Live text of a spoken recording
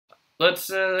let's,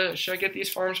 should I get these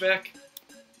farms back?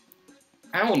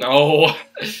 I don't know.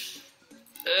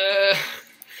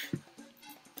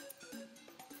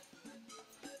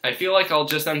 I feel like I'll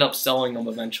just end up selling them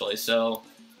eventually, so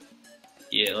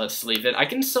yeah, let's leave it. I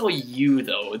can sell you,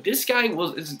 though. This guy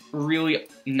is really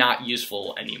not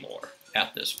useful anymore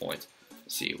at this point.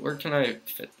 Let's see, where can I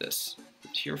fit this?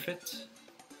 Here fit?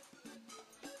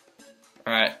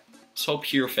 Alright, let's hope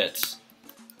here fits.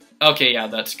 Okay, yeah,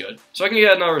 that's good. So I can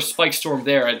get another Spike Storm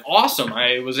there, and awesome,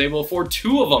 I was able to afford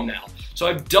 2 of them now. So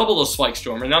I've doubled a Spike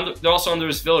Storm, and they're also under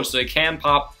this village, so they can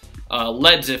pop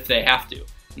leads if they have to.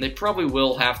 And they probably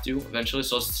will have to eventually,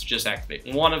 so let's just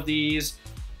activate one of these.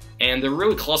 And they're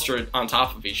really clustered on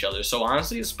top of each other, so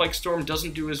honestly, the Spike Storm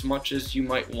doesn't do as much as you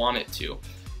might want it to.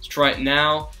 Let's try it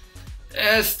now.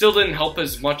 It still didn't help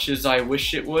as much as I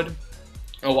wish it would.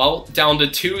 Oh well, down to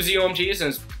 2 ZOMGs,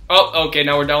 and it's, oh, okay,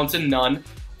 now we're down to none.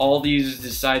 All these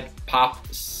decide pop at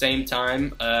the same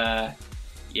time.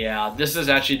 Yeah, this is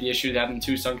actually the issue, having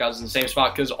 2 Sun Gods in the same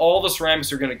spot, because all the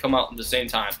ceramics are going to come out at the same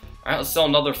time. Alright, let's sell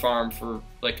another farm for,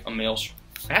 like, a male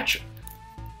match.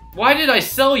 Why did I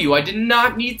sell you? I did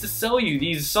not need to sell you.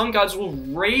 These Sun Gods will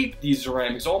rape these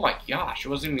ceramics. Oh my gosh, it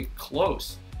wasn't even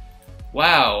close.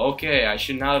 Wow, okay, I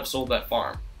should not have sold that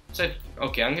farm. So,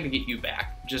 okay, I'm going to get you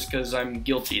back, just because I'm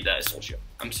guilty that I sold you.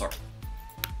 I'm sorry.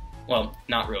 Well,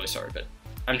 not really sorry, but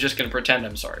I'm just going to pretend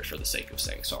I'm sorry for the sake of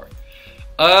saying sorry.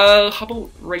 How about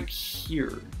right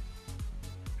here?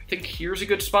 I think here's a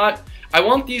good spot. I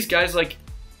want these guys, like,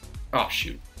 oh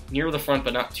shoot, near the front,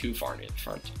 but not too far near the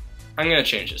front. I'm going to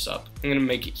change this up. I'm going to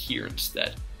make it here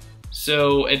instead.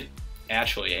 So it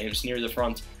actually aims near the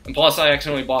front. And plus, I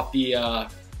accidentally bought the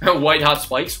white hot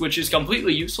spikes, which is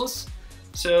completely useless.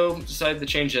 So decided to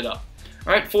change it up.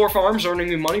 Alright, 4 farms earning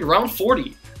me money, around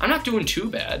 40. I'm not doing too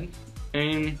bad. I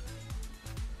mean,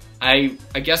 I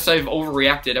guess I've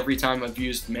overreacted every time I've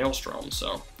used Maelstrom,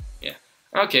 so yeah.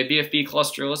 Okay, BFB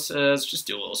cluster, let's just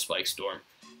do a little Spike Storm.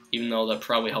 Even though that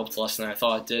probably helped less than I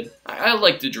thought it did. I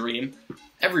like the dream.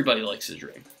 Everybody likes a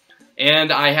dream.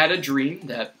 And I had a dream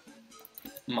that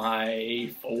my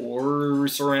 4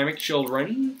 ceramic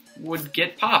children would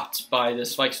get popped by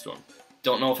this Spike Storm.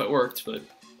 Don't know if it worked, but...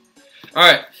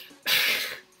 Alright.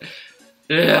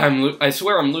 I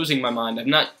swear I'm losing my mind.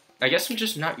 I guess I'm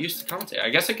just not used to commentating. I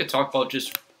guess I could talk about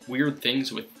just weird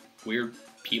things with weird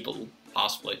people,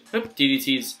 possibly. Oop,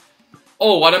 DDTs.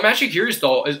 Oh, what I'm actually curious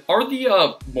though, are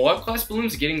the Moab class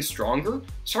balloons getting stronger?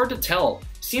 It's hard to tell.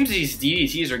 Seems these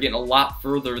DDTs are getting a lot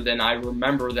further than I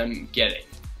remember them getting.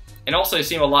 And also they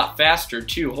seem a lot faster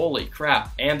too, holy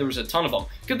crap. And there was a ton of them.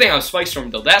 Good thing I have Spike Storm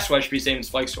though, that's what I should be saving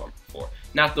Spike Storm for.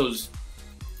 Not those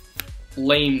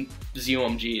lame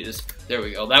ZOMGs. There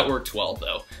we go, that worked well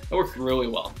though. That worked really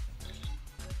well.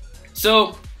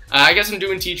 So, I guess I'm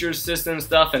doing teacher assistant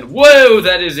stuff, and whoa,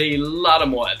 that is a lot of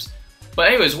Moabs. But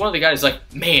anyways, one of the guys like,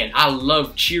 man, I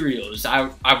love Cheerios.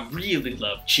 I really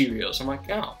love Cheerios. I'm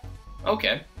like, oh,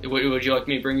 okay. Would you like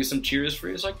me to bring you some Cheerios for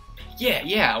you? He's like,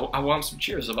 yeah, I want some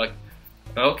Cheerios. I'm like,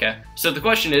 okay. So the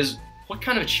question is, what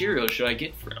kind of Cheerios should I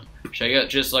get for him? Should I get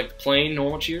just like plain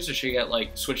normal Cheerios, or should I get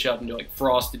like switch up into like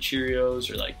frosted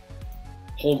Cheerios or like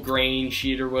whole grain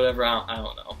sheet or whatever? I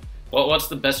don't know. What's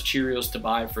the best Cheerios to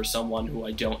buy for someone who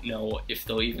I don't know if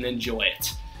they'll even enjoy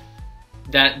it?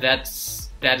 That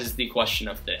is the question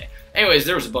of the day. Anyways,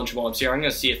 there was a bunch of mobs here. I'm going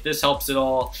to see if this helps at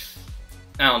all.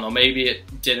 I don't know, maybe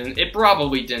it didn't. It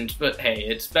probably didn't, but hey,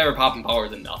 it's better popping power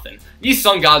than nothing. These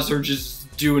Sun Gods are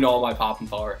just doing all my popping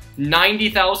power.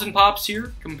 90,000 pops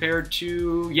here compared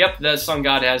to... Yep, that Sun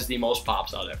God has the most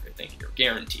pops out of everything here,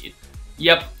 guaranteed.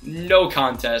 Yep, no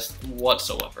contest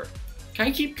whatsoever. Can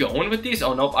I keep going with these?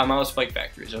 Oh, nope, I'm out of Spike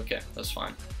Factories. Okay, that's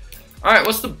fine. Alright,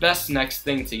 what's the best next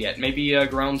thing to get? Maybe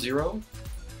Ground Zero?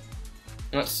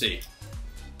 Let's see.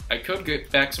 I could get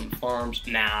back some farms.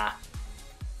 Nah.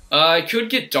 I could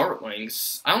get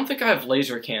Dartlings. I don't think I have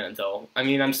Laser Cannon, though. I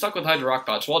mean, I'm stuck with Hydro Rock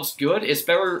Bots. While it's good, it's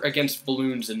better against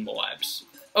Bloons and Moabs.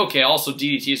 Okay, also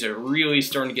DDTs are really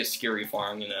starting to get scary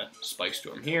far. I'm gonna Spike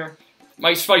Storm here.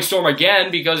 Might Spike Storm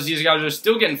again, because these guys are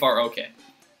still getting far. Okay.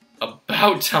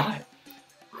 About time.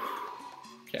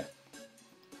 Okay.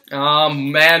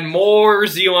 Man, more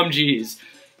ZOMGs.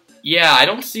 Yeah, I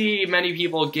don't see many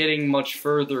people getting much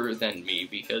further than me,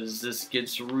 because this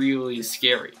gets really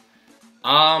scary.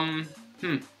 Yeah,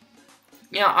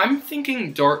 I'm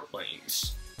thinking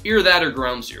Dartlings. Either that or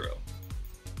Ground Zero.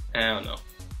 I don't know.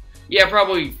 Yeah,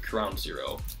 probably Ground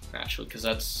Zero, actually, because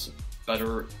that's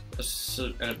better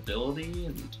an ability,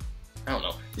 and I don't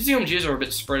know. These ZOMGs are a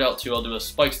bit spread out too. I'll do a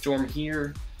Spike Storm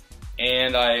here,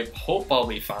 and I hope I'll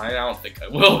be fine. I don't think I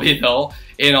will be, though,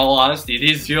 in all honesty.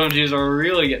 These ZOMGs are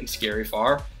really getting scary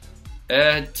far.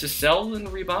 To sell and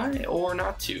rebuy or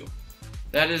not to?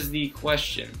 That is the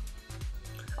question.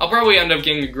 I'll probably end up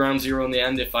getting a ground zero in the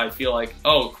end if I feel like,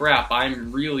 oh crap,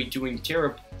 I'm really doing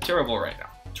terrible right now.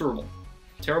 Terrible?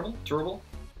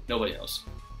 Nobody knows.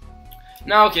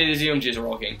 Now, okay, the ZMGs are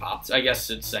all getting popped. I guess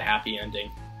it's a happy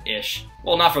ending-ish.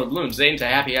 Well, not for the Bloons. It ain't a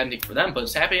happy ending for them, but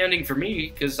it's a happy ending for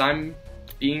me because I'm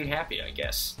being happy, I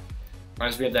guess.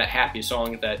 Reminds me of that Happy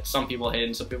song that some people hate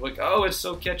and some people are like, oh, it's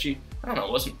so catchy. I don't know,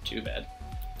 it wasn't too bad.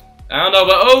 I don't know,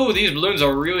 but oh, these Bloons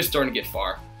are really starting to get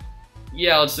far.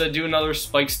 Yeah, let's do another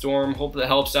Spike Storm. Hope that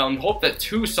helps out, and hope that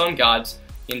 2 Sun Gods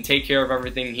can take care of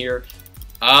everything here.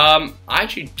 I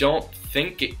actually don't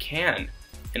think it can.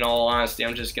 In all honesty,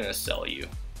 I'm just gonna sell you.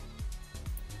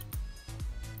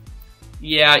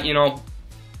 Yeah, you know.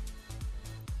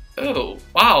 Oh,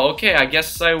 wow, okay, I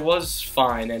guess I was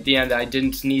fine. At the end, I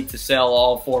didn't need to sell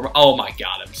all 4. Oh my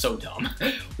god, I'm so dumb.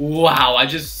 Wow,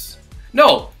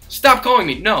 No! Stop calling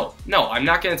me! No, I'm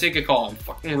not gonna take a call. I'm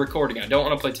fucking recording. I don't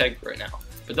want to play Tag Pro right now.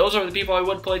 But those are the people I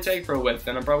would play Tag Pro with,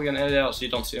 and I'm probably gonna edit it out so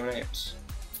you don't see their names.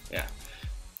 Yeah.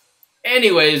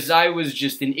 Anyways, I was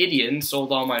just an idiot and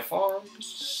sold all my farms.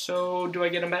 So, do I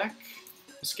get them back?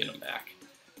 Let's get them back.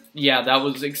 Yeah, that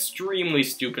was extremely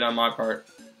stupid on my part.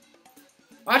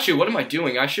 Actually, what am I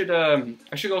doing? I should go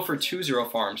for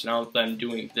 2-0 farms now that I'm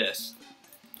doing this.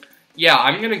 Yeah,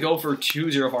 I'm gonna go for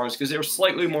 2-0 farms because they're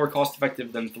slightly more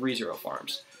cost-effective than 3-0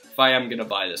 farms. If I am gonna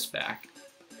buy this back.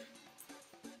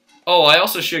 Oh, I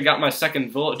also should have got my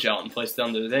second village out and placed it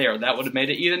under there. That would have made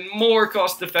it even more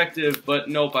cost-effective, but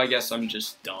nope, I guess I'm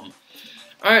just dumb.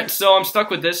 Alright, so I'm stuck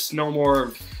with this. No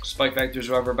more spike vectors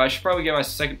or whatever, but I should probably get my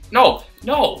second... No!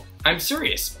 I'm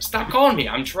serious. Stop calling me.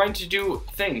 I'm trying to do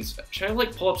things. Should I,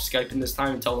 like, pull up Skype in this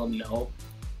time and tell them no?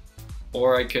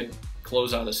 Or I could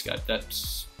close out of Skype.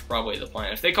 That's probably the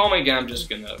plan. If they call me again, I'm just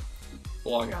gonna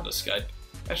log out of Skype.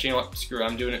 Actually, you know what? Screw it.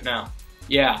 I'm doing it now.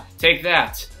 Yeah, take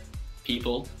that,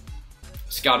 people.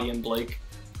 Scotty and Blake.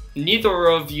 Neither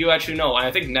of you actually know.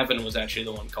 I think Nevin was actually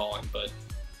the one calling, but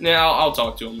yeah, I'll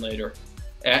talk to him later.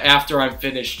 After I'm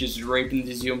finished just raping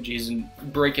these UMGs and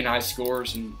breaking high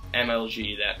scores and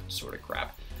MLG, that sort of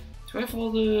crap. Do I have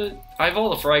all the... I have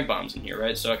all the frag bombs in here,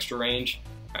 right? So extra range.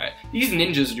 Alright, these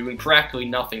ninjas are doing practically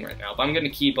nothing right now, but I'm going to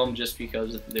keep them just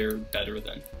because they're better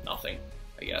than nothing,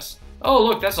 I guess. Oh,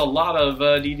 look, that's a lot of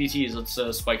DDTs.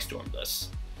 Let's Spike Storm this.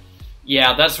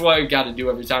 Yeah, that's what I got to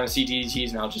do every time I see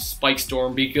DDTs now, just Spike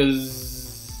Storm,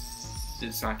 because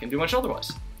it's not going to do much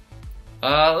otherwise.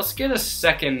 Let's get a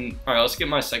second... Alright, let's get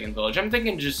my second village. I'm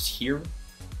thinking just here.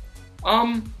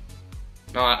 No,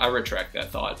 I retract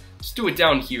that thought. Let's do it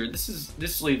down here.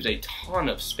 This leaves a ton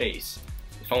of space.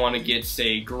 If I want to get,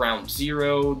 say, ground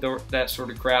zero, that sort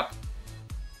of crap.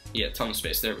 Yeah, ton of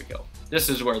space. There we go. This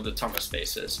is where the ton of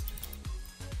space is.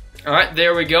 Alright,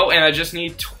 there we go. And I just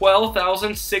need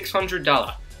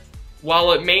 $12,600.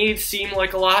 While it may seem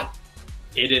like a lot,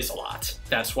 it is a lot.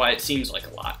 That's why it seems like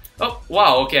a lot. Oh,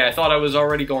 wow, okay, I thought I was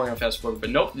already going on fast forward, but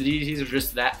nope, the DDTs are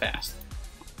just that fast.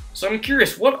 So I'm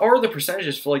curious, what are the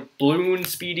percentages for, like, balloon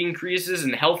speed increases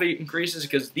and health increases?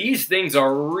 Because these things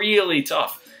are really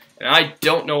tough, and I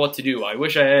don't know what to do. I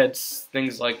wish I had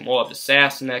things like more of the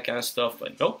sass and that kind of stuff,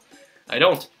 but nope, I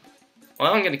don't.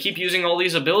 Well, I'm going to keep using all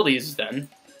these abilities then,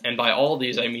 and by all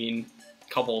these, I mean a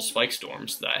couple of Spike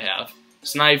Storms that I have.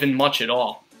 It's not even much at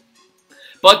all.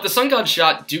 But the Sun God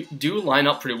shot do line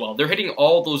up pretty well. They're hitting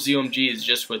all those ZOMGs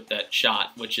just with that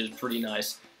shot, which is pretty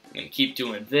nice. I'm going to keep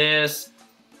doing this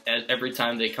every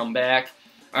time they come back.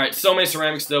 Alright, so many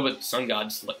ceramics though, but Sun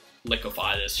Gods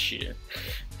liquefy this shit.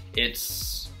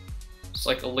 It's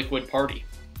like a liquid party.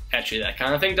 Actually, that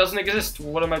kind of thing doesn't exist.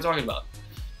 What am I talking about?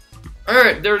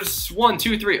 Alright, there's 1,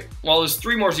 2, 3. Well, there's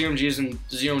 3 more ZOMGs and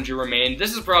ZOMG remain.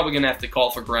 This is probably going to have to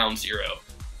call for ground zero.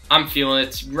 I'm feeling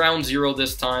it. Ground zero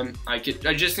this time. I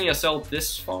just need to sell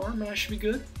this farm and I should be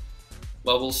good.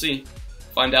 Well, we'll see.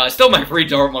 Find out. I still have my free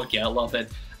Dart Monkey. I love it.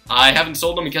 I haven't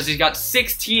sold him because he's got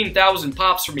 16,000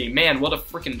 pops for me. Man, what a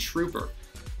freaking trooper.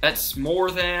 That's more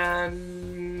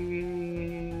than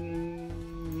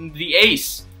the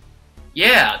ace.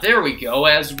 Yeah, there we go.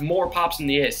 Has more pops than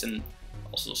the ace. And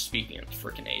also, speaking of the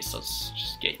freaking ace, let's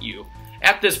just get you.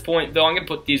 At this point, though, I'm going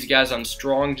to put these guys on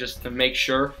strong just to make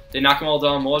sure they knock them all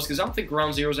down on molars, because I don't think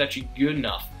ground zero is actually good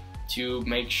enough to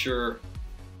make sure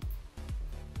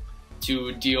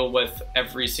to deal with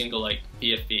every single, like,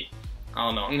 PFP. I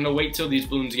don't know. I'm going to wait till these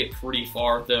balloons get pretty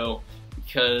far, though,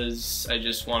 because I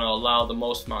just want to allow the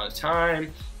most amount of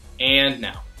time. And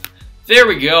now. There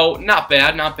we go. Not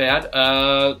bad, not bad.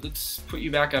 Let's put you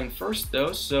back on first,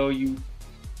 though, so you...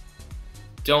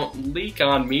 don't leak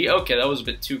on me. Okay, that was a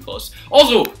bit too close.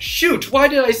 Also, shoot, why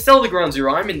did I sell the ground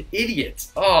zero? I'm an idiot.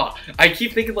 Oh, I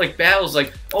keep thinking like battles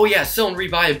like, oh yeah, sell and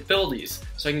rebuy abilities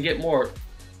so I can get more.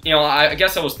 You know, I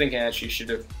guess I was thinking I actually should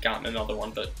have gotten another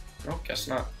one, but no, guess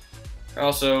not.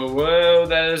 Also, whoa,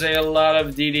 that is a lot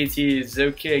of DDTs.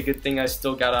 Okay, good thing I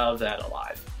still got out of that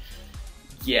alive.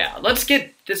 Yeah, let's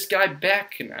get this guy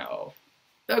back now.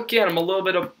 Okay, I'm a little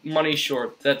bit of money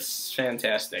short. That's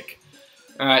fantastic.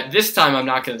 Alright, this time I'm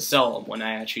not going to sell them when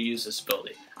I actually use this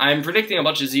ability. I'm predicting a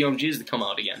bunch of ZOMGs to come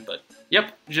out again, but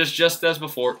yep, just as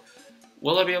before.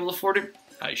 Will I be able to afford it?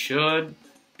 I should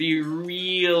be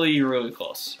really, really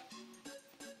close.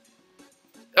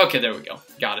 Okay, there we go.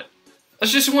 Got it.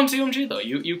 That's just one ZOMG though.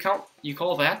 You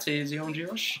call that a ZOMG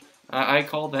rush? I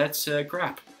call that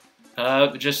crap.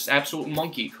 Just absolute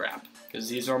monkey crap. Because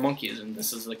these are monkeys and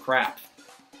this is the crap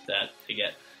that they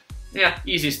get. Yeah,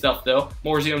 easy stuff though.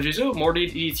 More ZOMGs. Oh, more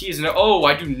DDTs. And oh,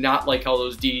 I do not like how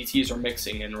those DDTs are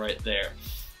mixing in right there.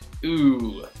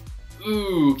 Ooh.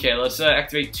 Ooh, okay, let's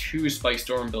activate 2 Spike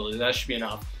Storm abilities. That should be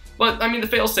enough. But, I mean, the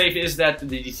failsafe is that the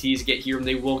DDTs get here and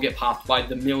they will get popped by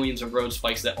the millions of road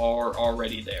spikes that are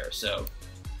already there. So,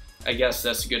 I guess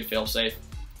that's a good failsafe.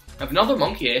 I have another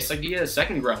monkey ace. I can get a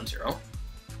second ground zero.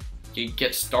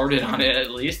 Get started on it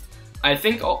at least. I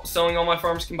think selling all my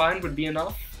farms combined would be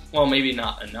enough. Well, maybe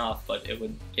not enough, but it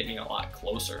would get me a lot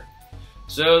closer.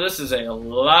 So this is a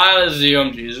lot of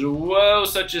ZOMGs. Whoa,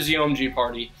 such a ZOMG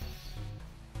party.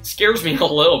 Scares me a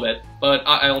little bit, but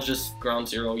I'll just ground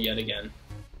zero yet again.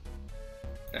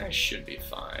 I should be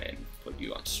fine. Put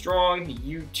you on strong,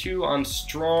 you two on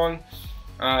strong.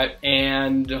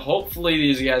 And hopefully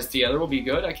these guys together will be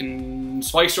good. I can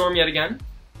Spike Storm yet again.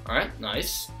 Alright,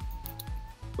 nice.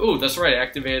 Ooh, that's right, I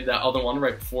activated that other one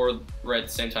right at the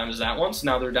same time as that one, so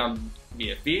now they're down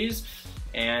VFBs.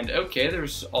 And okay,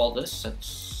 there's all this,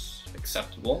 that's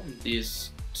acceptable.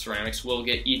 These ceramics will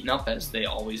get eaten up as they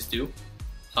always do.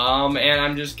 And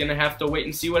I'm just gonna have to wait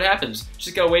and see what happens.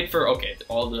 Just gotta wait for, okay,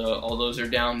 all those are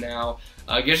down now.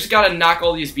 You just gotta knock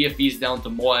all these VFBs down to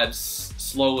Moabs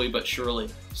slowly but surely.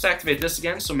 Just activate this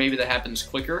again, so maybe that happens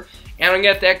quicker. And I'm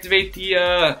gonna have to activate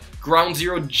the ground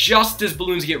zero just as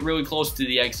balloons get really close to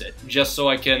the exit, just so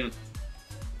I can.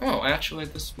 Oh, actually,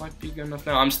 this might be good enough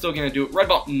now. I'm still gonna do it right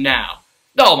about now.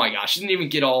 Oh my gosh, didn't even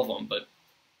get all of them, but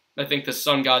I think the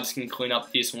sun gods can clean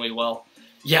up decently well.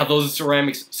 Yeah, those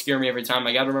ceramics scare me every time.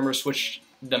 I gotta remember to switch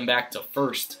them back to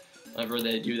first whenever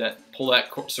they do that, pull that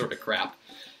sort of crap.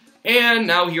 And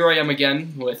now here I am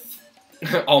again with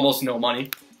almost no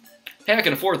money. Hey, I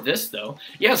can afford this though.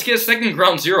 Yeah, let's get a second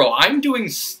ground zero. I'm doing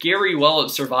scary well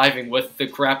at surviving with the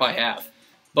crap I have.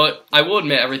 But I will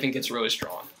admit everything gets really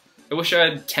strong. I wish I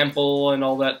had temple and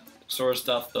all that sort of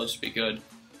stuff. Those would be good.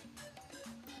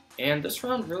 And this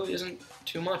round really isn't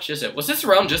too much, is it? Was this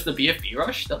round just the BFB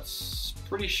rush? That's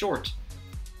pretty short.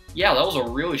 Yeah, that was a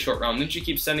really short round. Ninja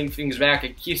keeps sending things back.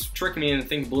 It keeps tricking me into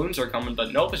thinking balloons are coming,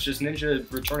 but nope, it's just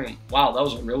Ninja returning. Wow, that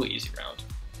was a really easy round.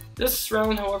 This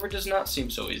round, however, does not seem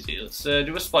so easy. Let's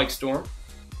do a Spike Storm.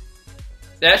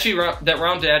 That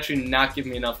round did actually not give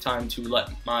me enough time to let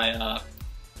my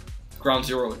ground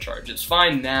zero in charge. It's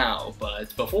fine now,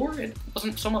 but before it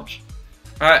wasn't so much.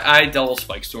 Alright, I double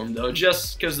Spike Storm though,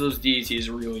 just because those DDTs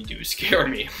really do scare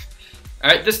me.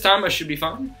 Alright, this time I should be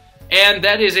fine. And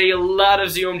that is a lot of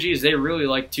ZOMGs. They really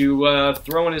like to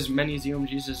throw in as many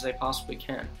ZOMGs as they possibly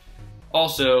can.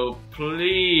 Also,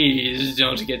 please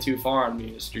don't get too far on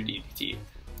me, Mr. DDT.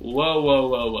 Whoa, whoa,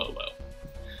 whoa, whoa,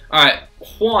 whoa. Alright,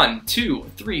 1, 2,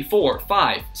 3, 4,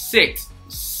 5,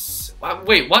 6.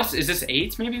 Wait, what? Is this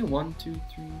 8 maybe? 1, 2, 3,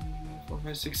 4,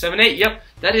 5, 6, 7, 8. Yep,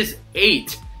 that is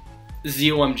 8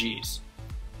 ZOMGs.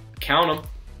 Count them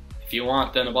if you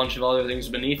want, then a bunch of other things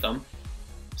beneath them.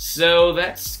 So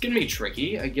that's gonna be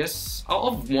tricky. I guess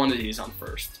I'll have one of these on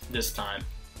first this time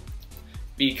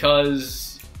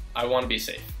because I want to be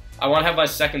safe. I want to have my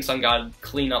second Sun God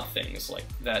clean up things like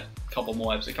that couple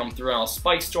Moabs that come through, and I'll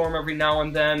Spike Storm every now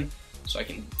and then so I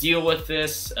can deal with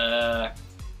this. I'll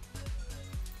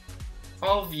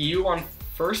have you on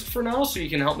first for now so you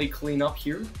can help me clean up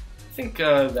here. I think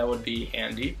that would be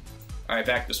handy. Alright,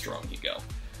 back to strong you go.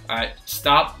 Alright,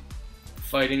 stop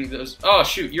fighting those. Oh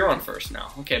shoot, you're on first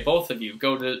now. Okay, both of you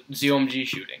go to ZOMG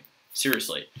shooting.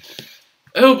 Seriously.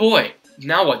 Oh boy.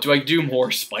 Now what? Do I do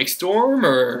more Spike Storm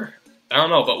or I don't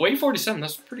know, but weight 47,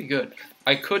 that's pretty good.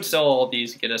 I could sell all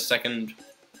these and get a second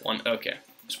one. Okay.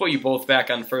 Let's put you both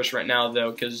back on first right now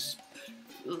though, because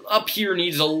up here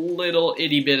needs a little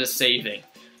itty bit of saving.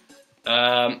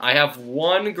 I have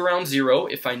one ground zero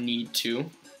if I need to.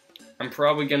 I'm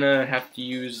probably gonna have to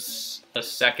use a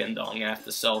second though. I'm gonna have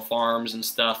to sell farms and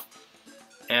stuff.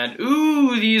 And,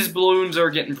 ooh, these balloons are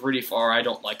getting pretty far. I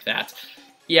don't like that.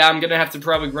 Yeah, I'm gonna have to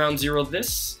probably ground zero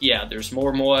this. Yeah, there's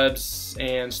more Moabs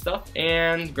and stuff,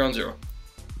 and ground zero.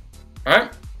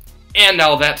 Alright, and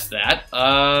now that's that.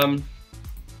 Alright,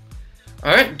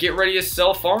 get ready to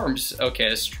sell farms.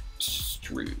 Okay,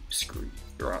 screw,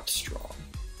 you're on strong.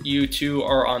 You two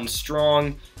are on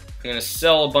strong. I'm gonna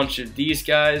sell a bunch of these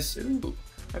guys. Ooh,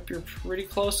 might be pretty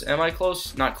close. Am I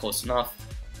close? Not close enough.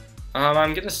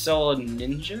 I'm gonna sell a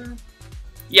ninja.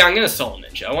 Yeah, I'm gonna sell a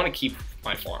ninja. I want to keep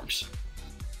my farms.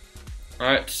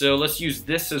 Alright, so let's use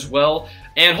this as well.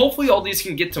 And hopefully all these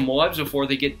can get to Moabs before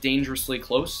they get dangerously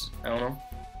close. I don't know.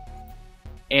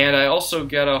 And I also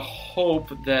gotta hope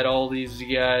that all these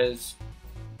guys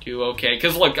do okay.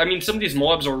 Because look, I mean, some of these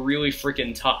Moabs are really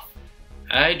freaking tough.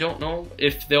 I don't know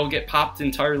if they'll get popped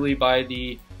entirely by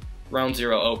the round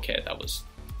zero. Okay, that was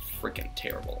freaking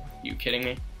terrible. You kidding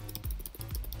me?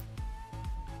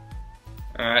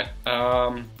 Alright,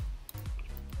 Alright,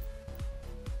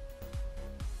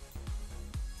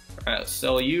 let's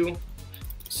sell you.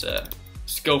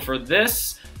 Let's go for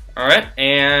this. Alright,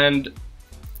 and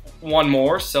one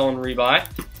more. Sell and rebuy.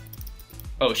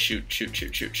 Oh, shoot.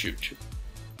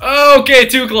 Okay,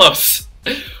 too close.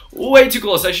 Way too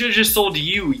close. I should have just sold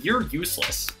you. You're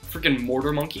useless. Freaking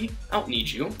mortar monkey. I don't need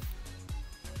you.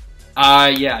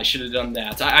 Yeah, I should have done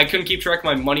that. I couldn't keep track of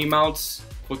my money amounts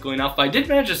quickly enough, but I did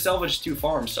manage to salvage 2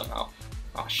 farms somehow.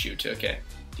 Oh, shoot. Okay.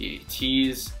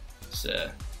 DDTs.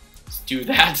 Let's do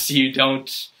that so you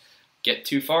don't get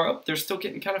too far up. They're still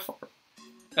getting kind of far.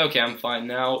 Okay, I'm fine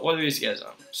now. What are these guys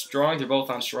on? Strong. They're both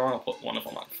on strong. I'll put one of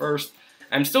them on first.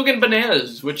 I'm still getting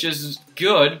bananas, which is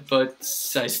good, but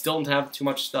I still don't have too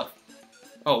much stuff.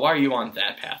 Oh, why are you on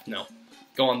that path? No.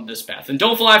 Go on this path. And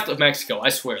don't fly off to Mexico, I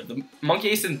swear. The Monkey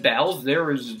Ace and Battles,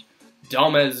 they're as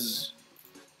dumb as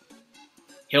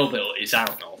hillbillies. I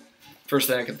don't know. First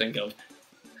thing I can think of.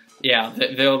 Yeah,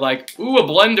 they're like, ooh, a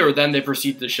blender, then they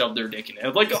proceed to shove their dick in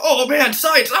it. Like, oh man,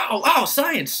 science! Ow,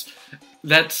 science!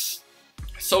 That's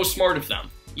so smart of them.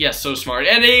 Yes, so smart.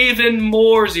 And even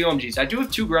more ZOMGs. I do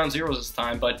have 2 ground zeros this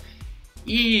time, but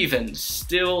even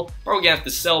still, probably gonna have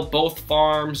to sell both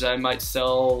farms. I might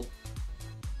sell,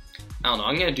 I don't know,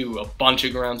 I'm gonna do a bunch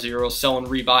of ground zeros, sell and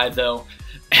rebuy though,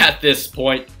 at this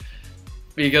point,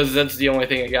 because that's the only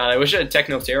thing I got. I wish I had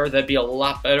Techno Terror, that'd be a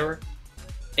lot better.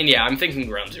 And yeah, I'm thinking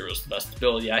ground zero is the best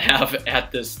ability I have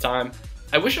at this time.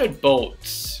 I wish I had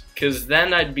boats, because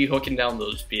then I'd be hooking down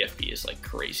those BFBs like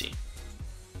crazy.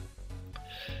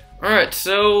 Alright,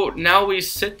 so now we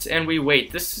sit and we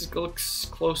wait. This looks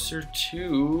closer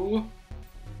to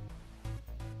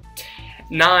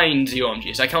 9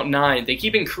 ZOMGs. I count 9. They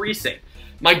keep increasing.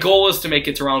 My goal is to make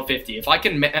it to round 50. If I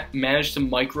can manage to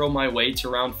micro my way to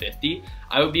round 50,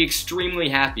 I would be extremely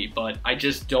happy, but I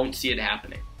just don't see it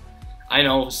happening. I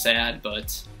know, sad,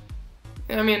 but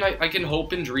I mean, I can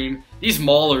hope and dream. These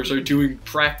maulers are doing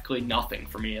practically nothing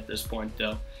for me at this point,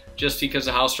 though. Just because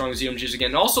of how strong ZOMGs again.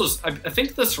 And also, I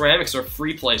think the ceramics are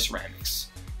free play ceramics.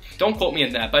 Don't quote me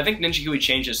on that, but I think Ninja Kiwi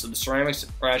changes, so the ceramics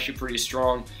are actually pretty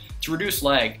strong to reduce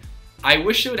lag. I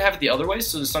wish it would have it the other way,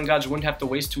 so the Sun Gods wouldn't have to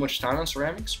waste too much time on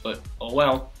ceramics, but oh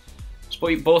well. Let's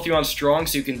put both of you on strong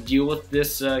so you can deal with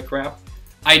this crap.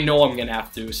 I know I'm going to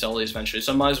have to sell these eventually,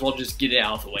 so I might as well just get it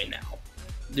out of the way now.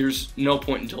 There's no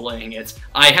point in delaying it.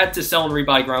 I had to sell and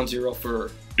rebuy ground zero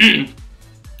for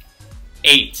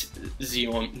 8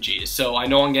 ZOMGs, so I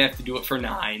know I'm going to have to do it for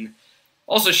 9.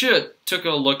 Also, should have took a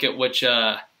look at which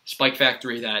Spike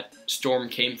Factory that Storm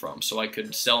came from, so I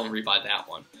could sell and rebuy that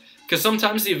one. Because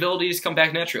sometimes the abilities come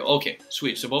back naturally. Okay,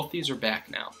 sweet, so both these are back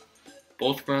now.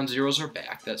 Both ground zeros are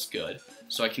back, that's good.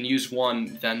 So I can use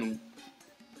one, then,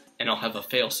 and I'll have a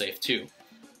failsafe too.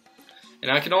 And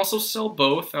I can also sell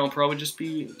both, I'll probably just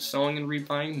be selling and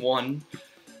rebuying one.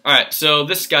 Alright, so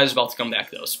this guy's about to come back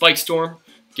though. Spike Storm,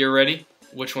 get ready.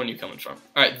 Which one are you coming from?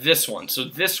 Alright, this one. So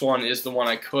this one is the one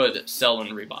I could sell and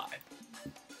rebuy.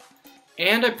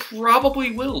 And I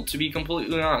probably will, to be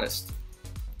completely honest.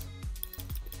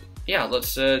 Yeah,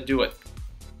 let's do it.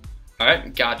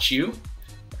 Alright, got you.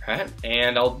 Alright,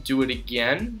 and I'll do it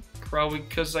again. Probably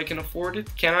because I can afford it.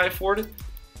 Can I afford it?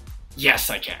 Yes,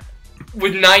 I can.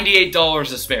 With $98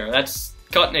 to spare. That's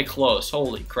cutting it close.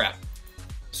 Holy crap.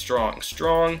 Strong,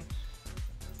 strong.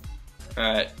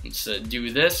 Alright, let's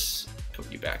do this.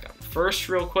 Put you back on first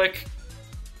real quick.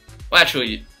 Well,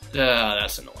 actually,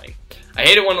 that's annoying. I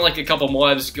hate it when like a couple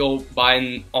Moabs go by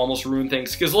and almost ruin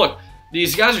things. Because look,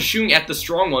 these guys are shooting at the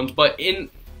strong ones, but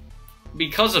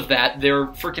because of that, they're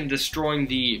freaking destroying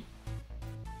the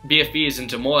BFBs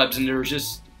into Moabs, and they're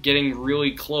just getting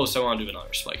really close. I want to do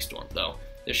another Spike Storm, though.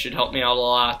 This should help me out a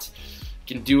lot.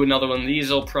 Can do another one of these.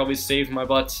 I'll probably save my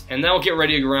butt, and then I'll get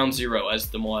ready to ground zero as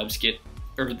the mobs get,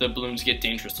 or the balloons get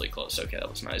dangerously close. Okay, that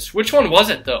was nice. Which one was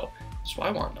it though? So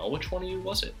I want to know which one of you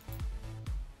was it.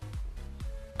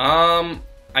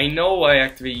 I know I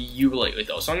activated you lately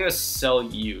though, so I'm gonna sell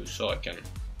you so I can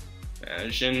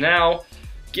manage. And now,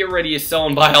 get ready to sell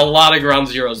and buy a lot of ground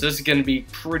zeros. This is gonna be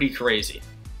pretty crazy.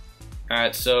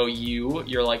 Alright, so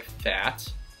you're like that.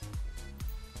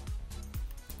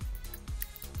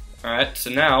 Alright, so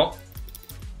now,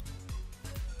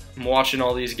 I'm watching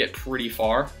all these get pretty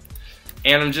far.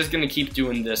 And I'm just gonna keep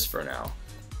doing this for now.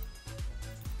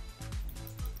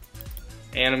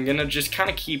 And I'm gonna just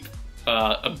kind of keep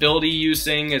ability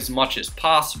using as much as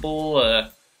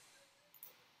possible.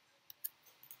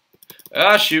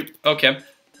 Shoot. Okay.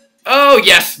 Oh,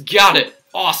 yes! Got it!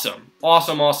 Awesome.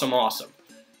 Awesome, awesome, awesome.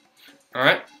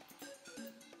 Alright.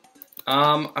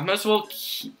 I might as well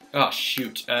keep... Oh,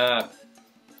 shoot.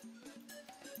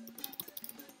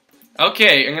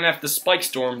 Okay, I'm gonna have to spike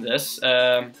storm this.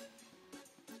 Okay.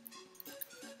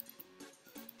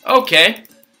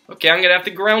 Okay, I'm gonna have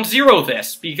to ground zero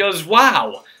this, because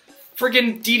wow!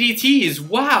 Friggin' DDTs,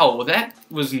 wow! That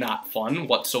was not fun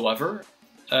whatsoever.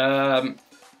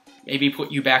 Maybe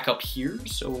put you back up here,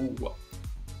 so...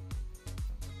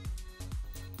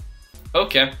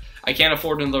 Okay, I can't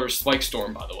afford another spike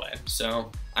storm, by the way,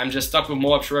 so I'm just stuck with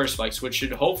Moab Shredder spikes, which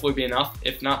should hopefully be enough.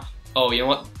 If not... Oh, you know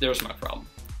what? There's my problem.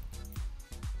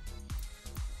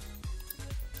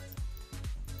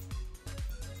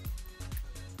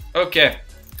 Okay.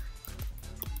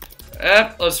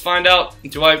 Let's find out.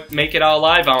 Do I make it out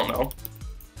alive? I don't know.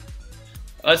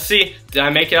 Let's see. Did I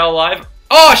make it out alive?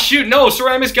 Oh, shoot, no,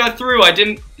 Ceramics got through. I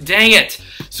didn't. Dang it.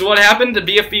 So what happened? The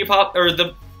BFB pop, or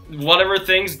the whatever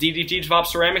things, DDT pop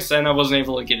Ceramics, and I wasn't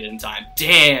able to get it in time.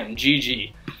 Damn,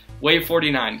 GG. Wave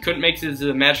 49. Couldn't make it to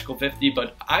the magical 50,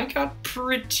 but I got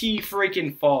pretty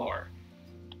freaking far.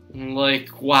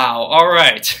 Like, wow.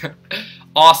 Alright.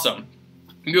 Awesome.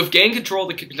 You have gained control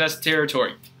of the contested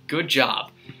territory. Good job.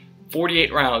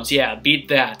 48 rounds. Yeah, beat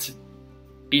that.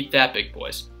 Beat that, big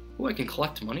boys. Ooh, I can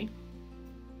collect money.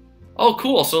 Oh,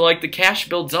 cool. So, like, the cash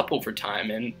builds up over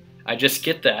time, and I just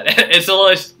get that. It's a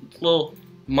little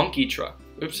monkey truck.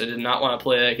 Oops, I did not want to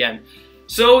play that again.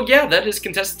 So, yeah, that is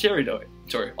contested territory.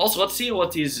 Also, let's see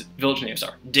what these village names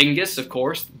are. Dingus, of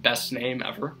course. Best name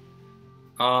ever.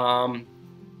 Gastov.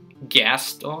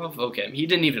 Okay, he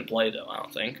didn't even play, though, I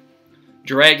don't think.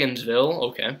 Dragonsville.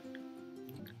 Okay.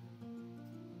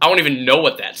 I don't even know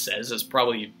what that says. It's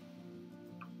probably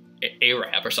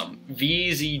Arab or something.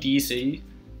 VZDC.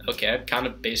 Okay, kind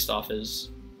of based off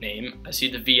his name. I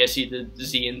see the V, I see the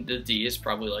Z, and the D is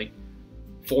probably like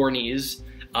Fornies.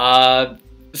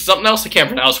 Something else I can't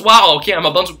pronounce. Wow, okay,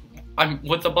 I'm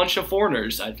with a bunch of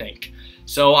foreigners, I think.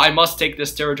 So I must take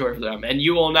this territory for them, and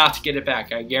you will not get it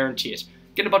back, I guarantee it.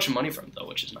 Get a bunch of money from it, though,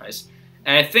 which is nice.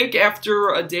 And I think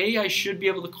after a day, I should be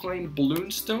able to claim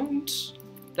Bloonstones.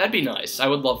 That'd be nice. I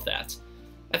would love that.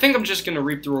 I think I'm just going to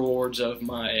reap the rewards of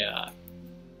my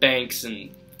banks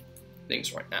and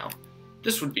things right now.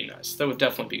 This would be nice. That would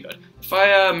definitely be good. If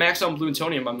I max on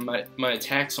Bloomtonium, I might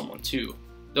attack someone too.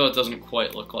 Though it doesn't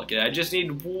quite look like it. I just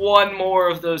need one more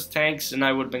of those tanks and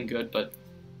I would have been good, but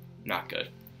not good.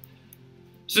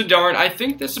 So darn, I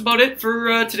think that's about it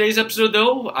for today's episode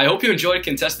though. I hope you enjoyed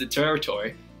Contested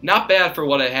Territory. Not bad for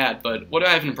what I had, but what do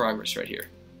I have in progress right here?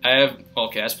 I have,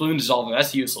 okay, that's Bloon Dissolving,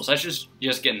 that's useless. I should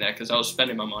just getting that because I was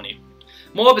spending my money.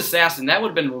 Moab Assassin, that would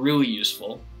have been really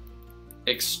useful.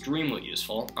 Extremely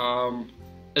useful.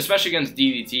 Especially against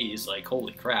DDTs, like,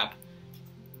 holy crap.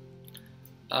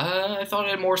 I thought I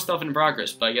had more stuff in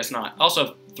progress, but I guess not. I also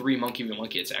have 3 Monkey v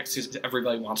Monkey attacks because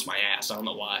everybody wants my ass. I don't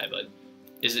know why, but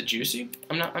is it juicy?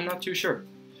 I'm not too sure.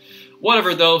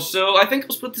 Whatever though, so I think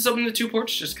I'll split this up into 2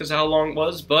 parts just because of how long it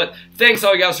was, but thanks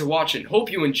all you guys for watching.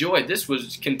 Hope you enjoyed. This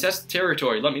was Contested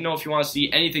Territory. Let me know if you want to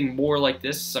see anything more like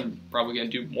this. I'm probably going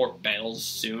to do more battles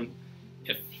soon.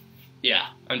 Yeah,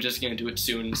 I'm just going to do it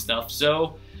soon and stuff.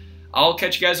 So, I'll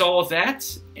catch you guys all with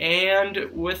that,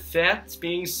 and with that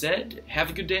being said,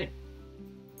 have a good day.